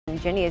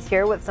Jenny is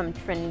here with some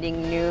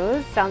trending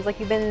news. Sounds like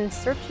you've been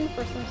searching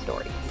for some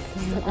stories.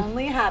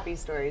 Only happy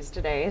stories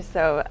today.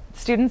 So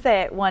students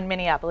at one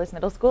Minneapolis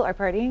middle school are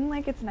partying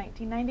like it's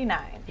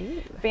 1999.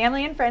 Ooh.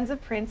 Family and friends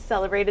of Prince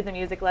celebrated the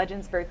music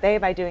legend's birthday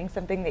by doing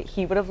something that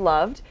he would have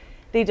loved.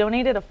 They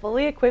donated a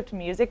fully equipped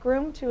music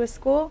room to a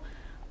school.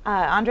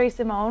 Andre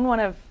Simone, one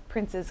of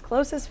Prince's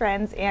closest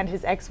friends, and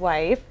his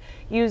ex-wife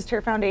used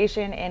her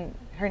foundation, and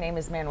her name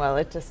is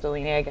Manuela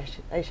Testolini, I guess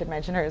I should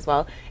mention her as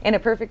well, in a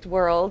perfect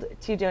world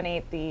to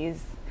donate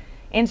these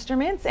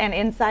instruments. And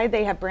inside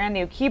they have brand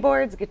new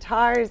keyboards,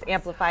 guitars,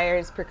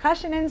 amplifiers,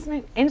 percussion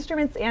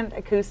instruments, and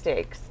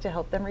acoustics to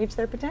help them reach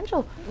their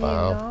potential.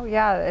 Wow. You know,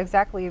 yeah,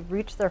 exactly.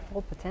 Reach their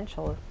full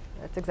potential.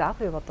 That's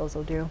exactly what those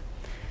will do.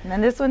 And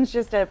then this one's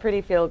just a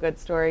pretty feel-good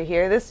story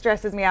here. This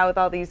stresses me out with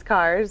all these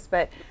cars,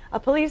 but a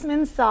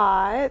policeman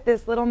saw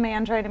this little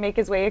man trying to make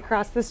his way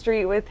across the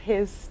street with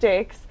his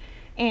sticks,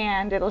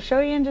 and it'll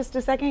show you in just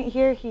a second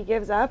here. He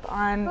gives up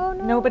on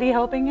nobody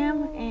helping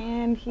him,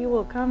 and he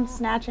will come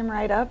snatch him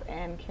right up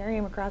and carry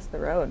him across the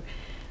road.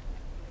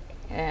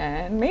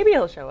 And maybe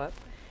he'll show up.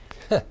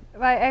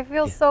 I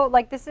feel so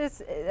like this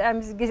is,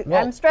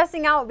 I'm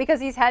stressing out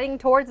because he's heading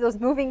towards those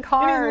moving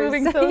cars.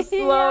 He's moving so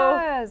slow.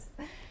 Yes.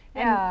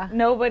 And yeah.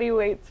 Nobody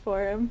waits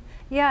for him.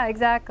 Yeah,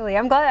 exactly.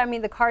 I'm glad, I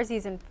mean, the cars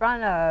he's in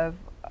front of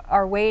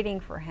are waiting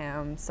for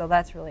him, so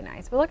that's really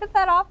nice. But look at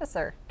that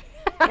officer.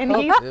 And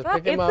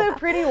it's a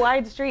pretty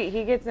wide street.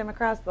 He gets him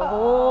across the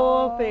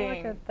whole thing.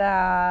 Look at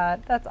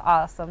that. That's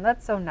awesome.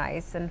 That's so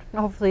nice. And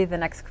hopefully the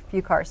next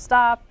few cars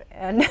stop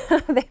and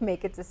they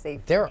make it to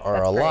safety. There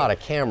are a lot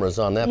of cameras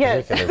on that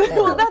particular car.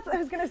 Well, I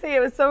was going to say, it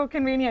was so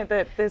convenient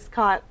that this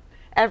caught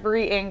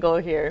every angle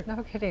here.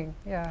 No kidding.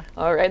 Yeah.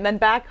 All right, and then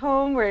back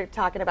home, we're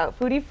talking about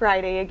Foodie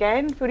Friday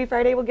again. Foodie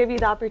Friday will give you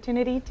the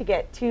opportunity to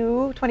get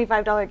 2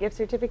 $25 gift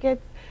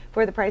certificates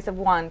for the price of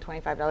one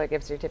 $25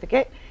 gift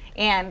certificate.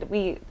 And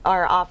we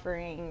are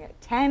offering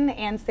 10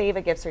 and Save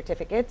a gift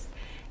certificates.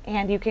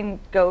 And you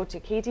can go to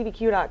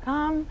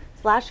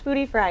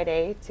ktvq.com/Foodie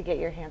Friday to get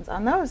your hands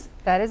on those.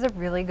 That is a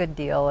really good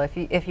deal.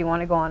 If you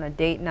want to go on a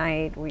date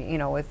night, you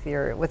know, with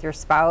your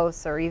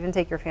spouse, or even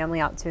take your family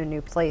out to a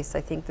new place,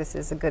 I think this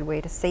is a good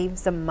way to save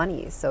some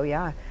money. So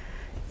yeah,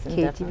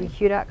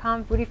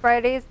 ktvq.com Foodie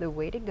Friday is the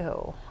way to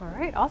go. All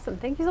right, awesome.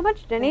 Thank you so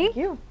much, Jenny. Thank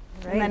you.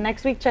 Right. And then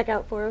next week, check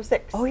out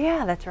 406. Oh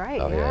yeah, that's right.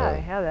 Oh,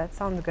 yeah, that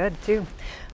sounds good too.